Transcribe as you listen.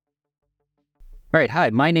All right. Hi,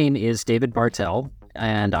 my name is David Bartel,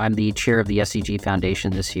 and I'm the chair of the SEG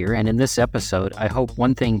Foundation this year. And in this episode, I hope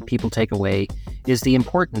one thing people take away is the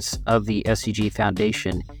importance of the SEG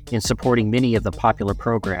Foundation in supporting many of the popular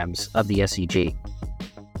programs of the SEG.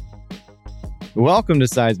 Welcome to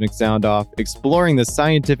Seismic Sound Off, exploring the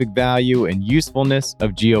scientific value and usefulness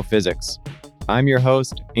of geophysics. I'm your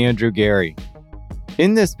host, Andrew Gary.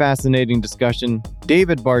 In this fascinating discussion,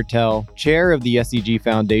 David Bartel, chair of the SEG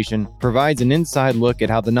Foundation, provides an inside look at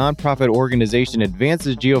how the nonprofit organization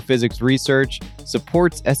advances geophysics research,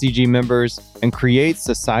 supports SEG members, and creates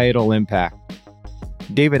societal impact.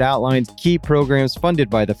 David outlines key programs funded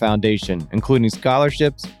by the foundation, including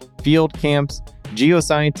scholarships, field camps,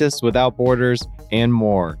 Geosciences Without Borders, and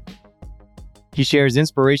more. He shares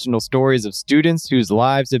inspirational stories of students whose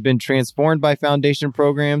lives have been transformed by foundation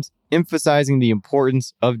programs, emphasizing the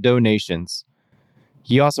importance of donations.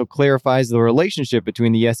 He also clarifies the relationship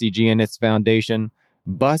between the SEG and its foundation,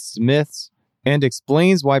 busts myths, and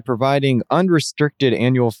explains why providing unrestricted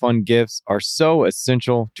annual fund gifts are so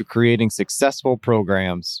essential to creating successful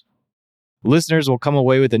programs. Listeners will come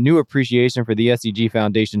away with a new appreciation for the SEG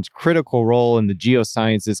Foundation's critical role in the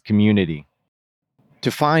geosciences community. To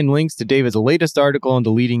find links to David's latest article on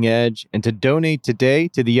The Leading Edge and to donate today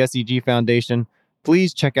to the SEG Foundation,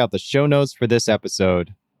 please check out the show notes for this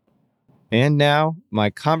episode. And now, my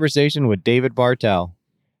conversation with David Bartel.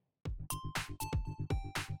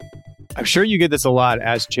 I'm sure you get this a lot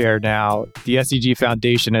as chair now. The SEG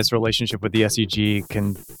Foundation, its relationship with the SEG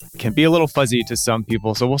can be a little fuzzy to some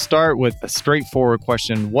people. So we'll start with a straightforward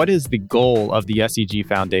question. What is the goal of the SEG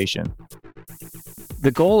Foundation?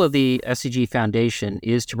 The goal of the SEG Foundation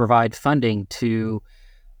is to provide funding to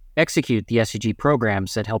execute the SEG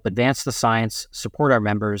programs that help advance the science, support our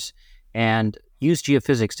members, and use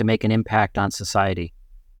geophysics to make an impact on society.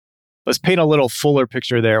 Let's paint a little fuller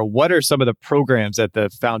picture there. What are some of the programs that the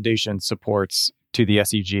foundation supports to the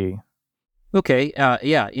SEG? Okay,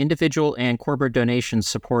 individual and corporate donations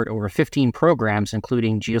support over 15 programs,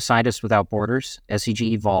 including Geosciences Without Borders, SEG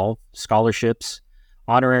Evolve, scholarships,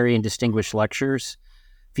 honorary and distinguished lectures,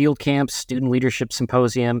 field camps, student leadership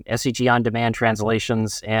symposium, SEG on-demand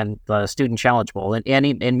translations, and the Student Challenge Bowl, and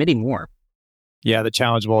many more. Yeah, the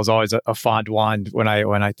Challenge Bowl is always a fond one when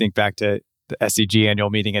I think back to the SEG annual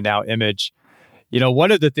meeting and now Image. You know,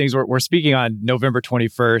 one of the things we're speaking on November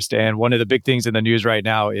 21st, and one of the big things in the news right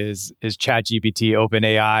now is ChatGPT,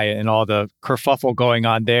 OpenAI, and all the kerfuffle going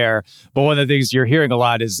on there. But one of the things you're hearing a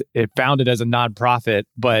lot is it founded as a nonprofit,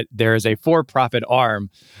 but there is a for-profit arm.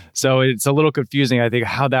 So it's a little confusing, I think,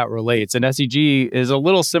 how that relates. And SEG is a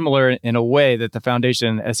little similar in a way that the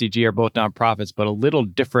foundation and SEG are both nonprofits, but a little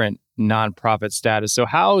different nonprofit status. So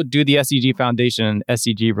how do the SEG Foundation and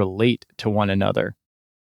SEG relate to one another?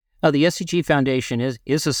 The SEG Foundation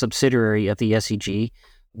is a subsidiary of the SEG.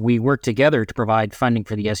 We work together to provide funding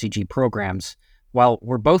for the SEG programs. While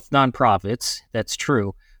we're both nonprofits, that's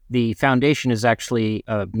true, the foundation is actually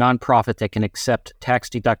a nonprofit that can accept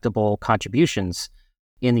tax-deductible contributions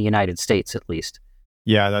in the United States, at least.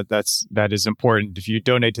 Yeah, that is important. If you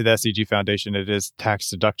donate to the SEG Foundation, it is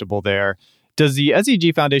tax-deductible there. Does the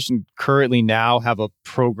SEG Foundation currently now have a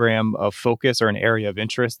program of focus or an area of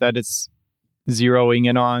interest that it's zeroing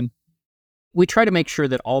in on? We try to make sure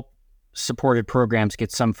that all supported programs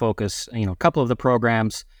get some focus. A couple of the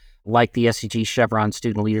programs, like the SEG Chevron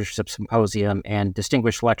Student Leadership Symposium and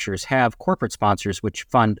Distinguished Lectures, have corporate sponsors which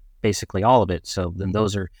fund basically all of it. So then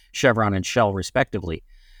those are Chevron and Shell, respectively.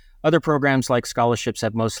 Other programs like scholarships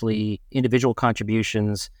have mostly individual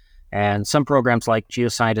contributions, and some programs like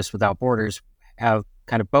Geosciences Without Borders have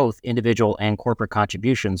kind of both individual and corporate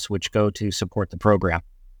contributions which go to support the program.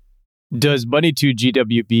 Does money to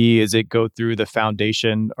GWB, is it go through the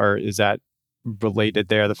foundation, or is that related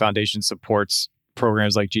there? The foundation supports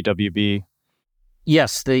programs like GWB?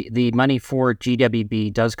 Yes, the money for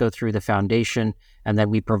GWB does go through the foundation, and then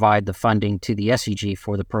we provide the funding to the SEG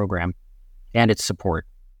for the program and its support.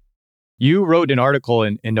 You wrote an article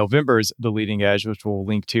in November's The Leading Edge, which we'll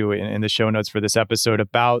link to in the show notes for this episode,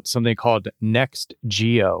 about something called Next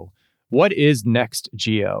Geo. What is Next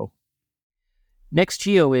Geo? Next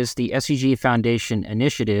Geo is the SEG Foundation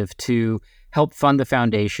initiative to help fund the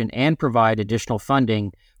foundation and provide additional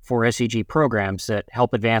funding for SEG programs that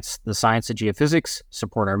help advance the science of geophysics,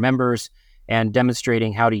 support our members, and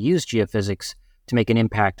demonstrating how to use geophysics to make an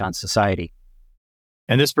impact on society.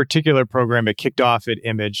 And this particular program, it kicked off at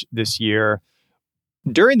Image this year.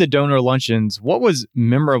 During the donor luncheons, what was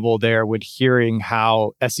memorable there with hearing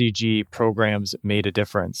how SEG programs made a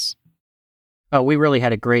difference? We really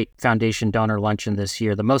had a great foundation donor luncheon this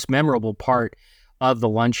year. The most memorable part of the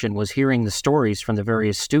luncheon was hearing the stories from the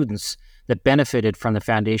various students that benefited from the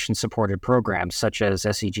foundation-supported programs, such as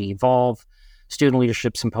SEG Evolve, Student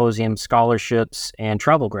Leadership Symposium, scholarships, and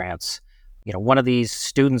travel grants. One of these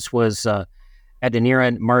students was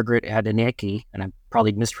Adenira Margaret Adeneki, and I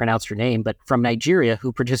probably mispronounced her name, but from Nigeria,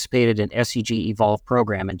 who participated in SEG Evolve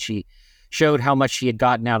program, and she showed how much she had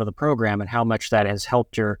gotten out of the program and how much that has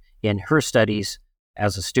helped her in her studies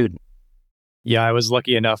as a student. Yeah, I was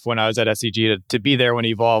lucky enough when I was at SEG to be there when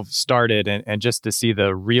Evolve started and just to see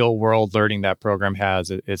the real world learning that program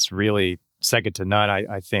has. It's really second to none.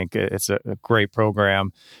 I think it's a great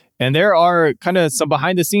program. And there are kind of some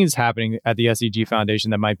behind the scenes happening at the SEG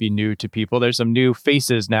Foundation that might be new to people. There's some new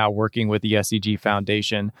faces now working with the SEG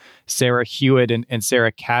Foundation, Sarah Hewitt and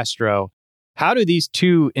Sarah Castro. How do these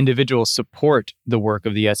two individuals support the work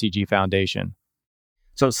of the SEG Foundation?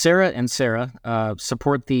 So Sarah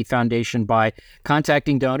support the foundation by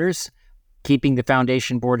contacting donors, keeping the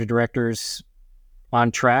foundation board of directors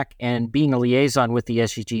on track, and being a liaison with the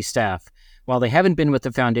SEG staff. While they haven't been with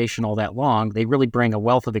the foundation all that long, they really bring a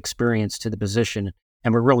wealth of experience to the position,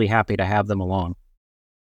 and we're really happy to have them along.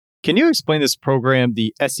 Can you explain this program,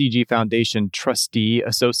 the SEG Foundation Trustee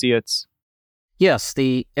Associates? Yes,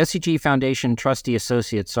 the SEG Foundation Trustee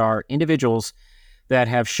Associates are individuals that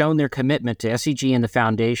have shown their commitment to SEG and the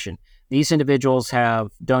foundation. These individuals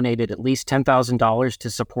have donated at least $10,000 to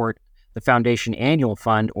support the foundation annual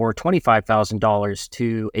fund or $25,000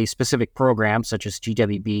 to a specific program such as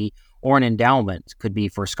GWB or an endowment. Could be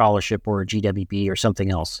for scholarship or GWB or something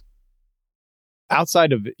else.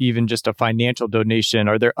 Outside of even just a financial donation,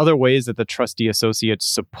 are there other ways that the trustee associates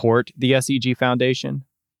support the SEG Foundation?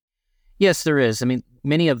 Yes, there is.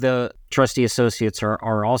 Many of the trustee associates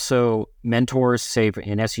are also mentors, say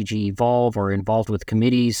in SEG Evolve, or involved with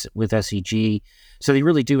committees with SEG. So they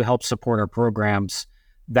really do help support our programs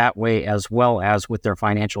that way, as well as with their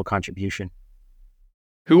financial contribution.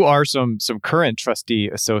 Who are some current trustee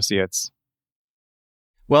associates?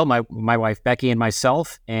 Well, my wife Becky and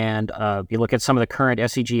myself, and if you look at some of the current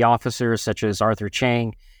SEG officers such as Arthur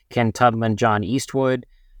Chang, Ken Tubman, John Eastwood,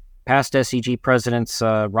 past SEG presidents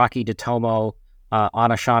Rocky DeTomo,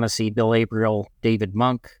 Anna Shaughnessy, Bill Abriel, David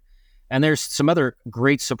Monk, and there's some other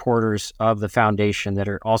great supporters of the foundation that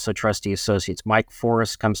are also trustee associates. Mike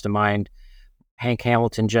Forrest comes to mind, Hank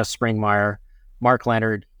Hamilton, Jeff Springmeyer, Mark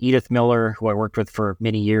Leonard, Edith Miller, who I worked with for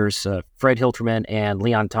many years, Fred Hilterman, and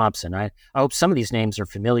Leon Thompson. I hope some of these names are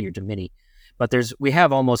familiar to many, but we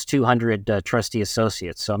have almost 200 trustee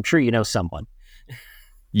associates, so I'm sure you know someone.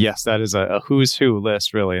 Yes, that is a who's who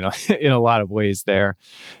list, really, in a lot of ways there.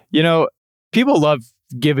 People love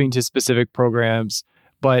giving to specific programs,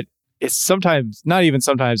 but it's sometimes, not even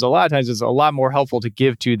sometimes, a lot of times it's a lot more helpful to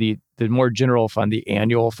give to the more general fund, the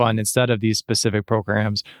annual fund, instead of these specific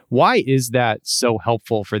programs. Why is that so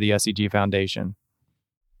helpful for the SEG Foundation?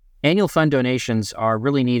 Annual fund donations are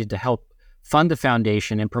really needed to help fund the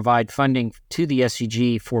foundation and provide funding to the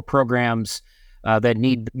SEG for programs that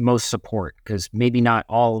need most support, because maybe not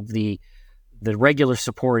all of the regular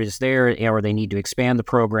support is there, or they need to expand the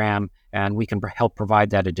program, and we can help provide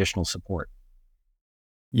that additional support.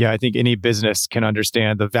 Yeah, I think any business can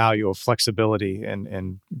understand the value of flexibility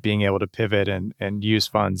and being able to pivot and use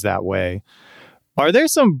funds that way. Are there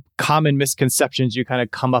some common misconceptions you kind of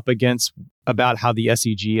come up against about how the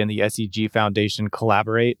SEG and the SEG Foundation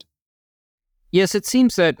collaborate? Yes, it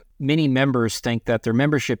seems that many members think that their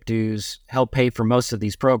membership dues help pay for most of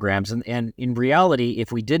these programs. And in reality,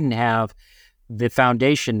 if we didn't have the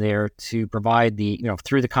foundation there to provide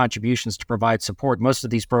through the contributions to provide support, most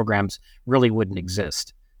of these programs really wouldn't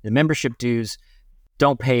exist. The membership dues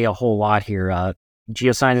don't pay a whole lot here.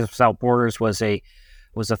 Geosciences Without Borders was a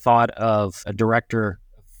thought of a director,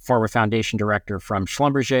 former foundation director from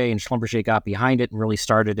Schlumberger, and Schlumberger got behind it and really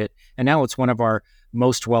started it. And now it's one of our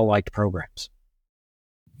most well-liked programs.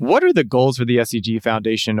 What are the goals for the SEG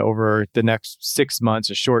Foundation over the next 6 months,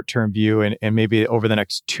 a short-term view, and maybe over the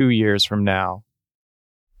next 2 years from now?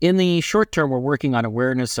 In the short term, we're working on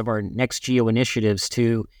awareness of our Next Geo initiatives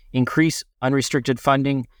to increase unrestricted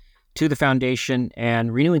funding to the foundation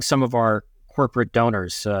and renewing some of our corporate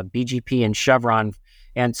donors. BGP and Chevron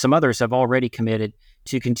and some others have already committed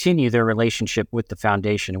to continue their relationship with the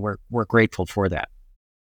foundation, and we're grateful for that.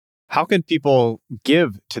 How can people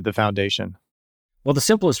give to the foundation? Well, the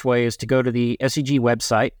simplest way is to go to the SEG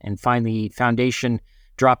website and find the foundation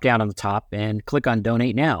drop down on the top and click on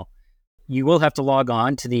Donate Now. You will have to log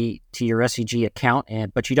on to your SEG account,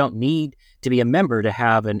 but you don't need to be a member to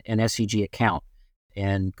have an SEG account.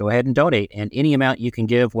 And go ahead and donate, and any amount you can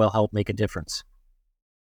give will help make a difference.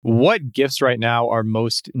 What gifts right now are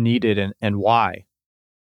most needed and why?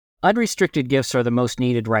 Unrestricted gifts are the most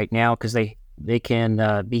needed right now because they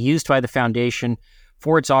can be used by the foundation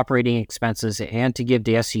for its operating expenses and to give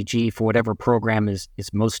to SEG for whatever program is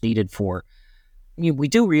most needed for. We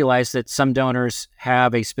do realize that some donors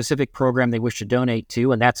have a specific program they wish to donate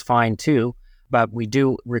to, and that's fine too, but we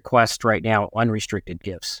do request right now unrestricted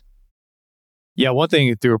gifts. Yeah, one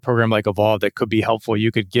thing through a program like Evolve that could be helpful, you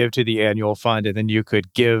could give to the annual fund and then you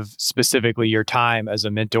could give specifically your time as a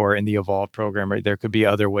mentor in the Evolve program. Right? There could be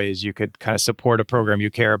other ways you could kind of support a program you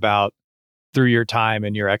care about through your time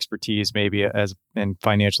and your expertise, maybe and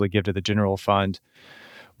financially give to the general fund.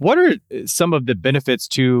 What are some of the benefits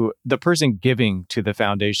to the person giving to the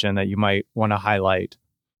foundation that you might want to highlight?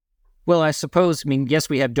 Well, I suppose, yes,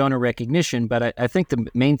 we have donor recognition, but I think the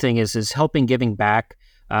main thing is helping giving back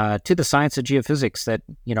to the science of geophysics that,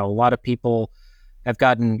 a lot of people have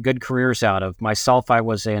gotten good careers out of. Myself, I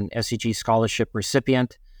was an SEG scholarship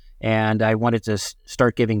recipient, and I wanted to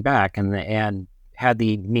start giving back and had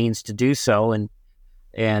the means to do so.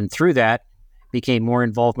 And through that, became more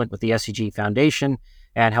involvement with the SEG Foundation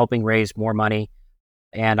and helping raise more money.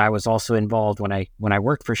 And I was also involved when I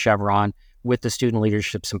worked for Chevron with the Student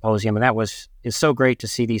Leadership Symposium. And it's so great to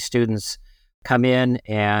see these students come in,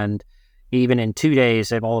 and even in 2 days,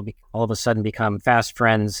 they've all of a sudden become fast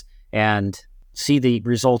friends and see the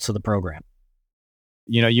results of the program.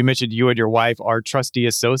 You mentioned you and your wife are trustee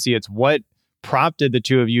associates. What prompted the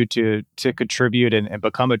two of you to contribute and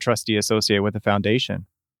become a trustee associate with the foundation?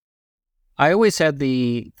 I always had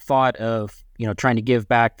the thought of, trying to give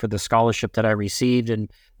back for the scholarship that I received.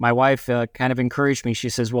 And my wife kind of encouraged me. She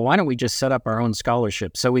says, well, why don't we just set up our own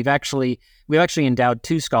scholarship? So we've actually endowed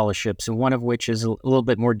 2 scholarships, and one of which is a little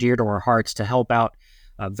bit more dear to our hearts, to help out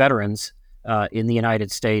veterans in the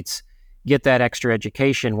United States get that extra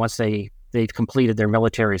education once they've completed their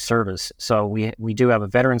military service. So we do have a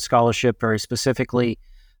veteran scholarship very specifically,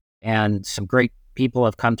 and some great people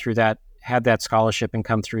have come through that, had that scholarship and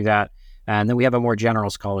come through that. And then we have a more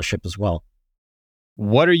general scholarship as well.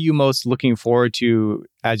 What are you most looking forward to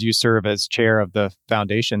as you serve as chair of the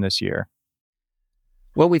foundation this year?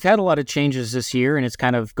 Well, we've had a lot of changes this year, and it's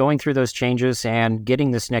kind of going through those changes and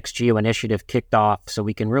getting this next GEO initiative kicked off so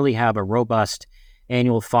we can really have a robust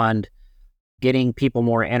annual fund, getting people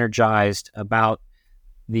more energized about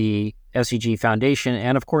the SEG Foundation,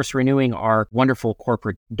 and of course, renewing our wonderful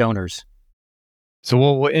corporate donors. So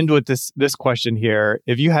we'll end with this question here.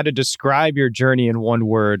 If you had to describe your journey in one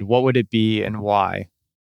word, what would it be and why?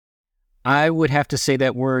 I would have to say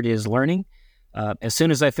that word is learning. As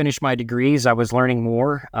soon as I finished my degrees, I was learning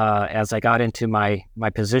more as I got into my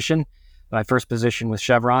position, my first position with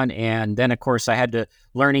Chevron. And then, of course, I had to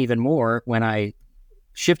learn even more when I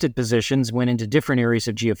shifted positions, went into different areas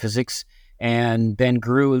of geophysics, and then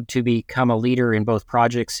grew to become a leader in both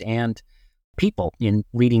projects and people in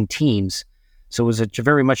leading teams. So it was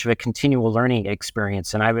very much of a continual learning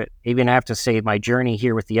experience. And I would even have to say my journey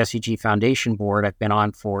here with the SEG Foundation Board, I've been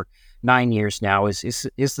on for 9 years now, is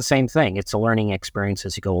the same thing. It's a learning experience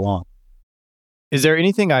as you go along. Is there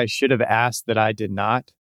anything I should have asked that I did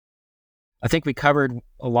not? I think we covered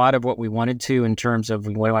a lot of what we wanted to in terms of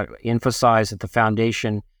we want to emphasize that the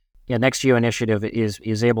foundation, Next GEO initiative is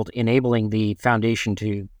enabling the foundation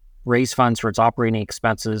to raise funds for its operating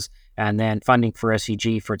expenses and then funding for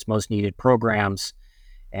SEG for its most needed programs.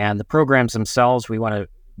 And the programs themselves, we want to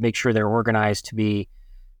make sure they're organized to be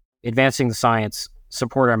advancing the science,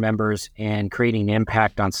 support our members, and creating an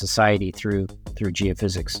impact on society through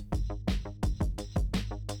geophysics.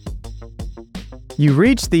 You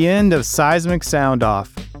reached the end of Seismic Sound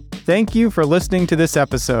Off. Thank you for listening to this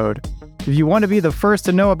episode. If you want to be the first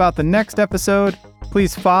to know about the next episode,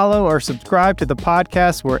 please follow or subscribe to the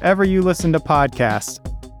podcast wherever you listen to podcasts.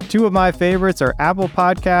 2 of my favorites are Apple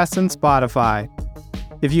Podcasts and Spotify.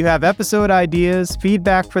 If you have episode ideas,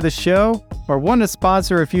 feedback for the show, or want to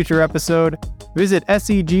sponsor a future episode, visit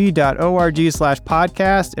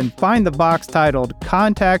seg.org/podcast and find the box titled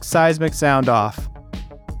Contact Seismic Sound Off.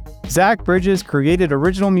 Zach Bridges created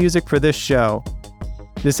original music for this show.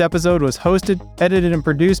 This episode was hosted, edited, and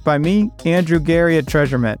produced by me, Andrew Gary at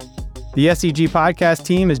Treasurement. The SEG podcast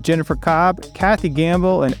team is Jennifer Cobb, Kathy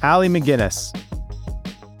Gamble, and Allie McGinnis.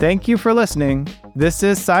 Thank you for listening. This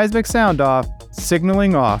is Seismic Sound Off,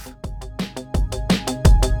 signaling off.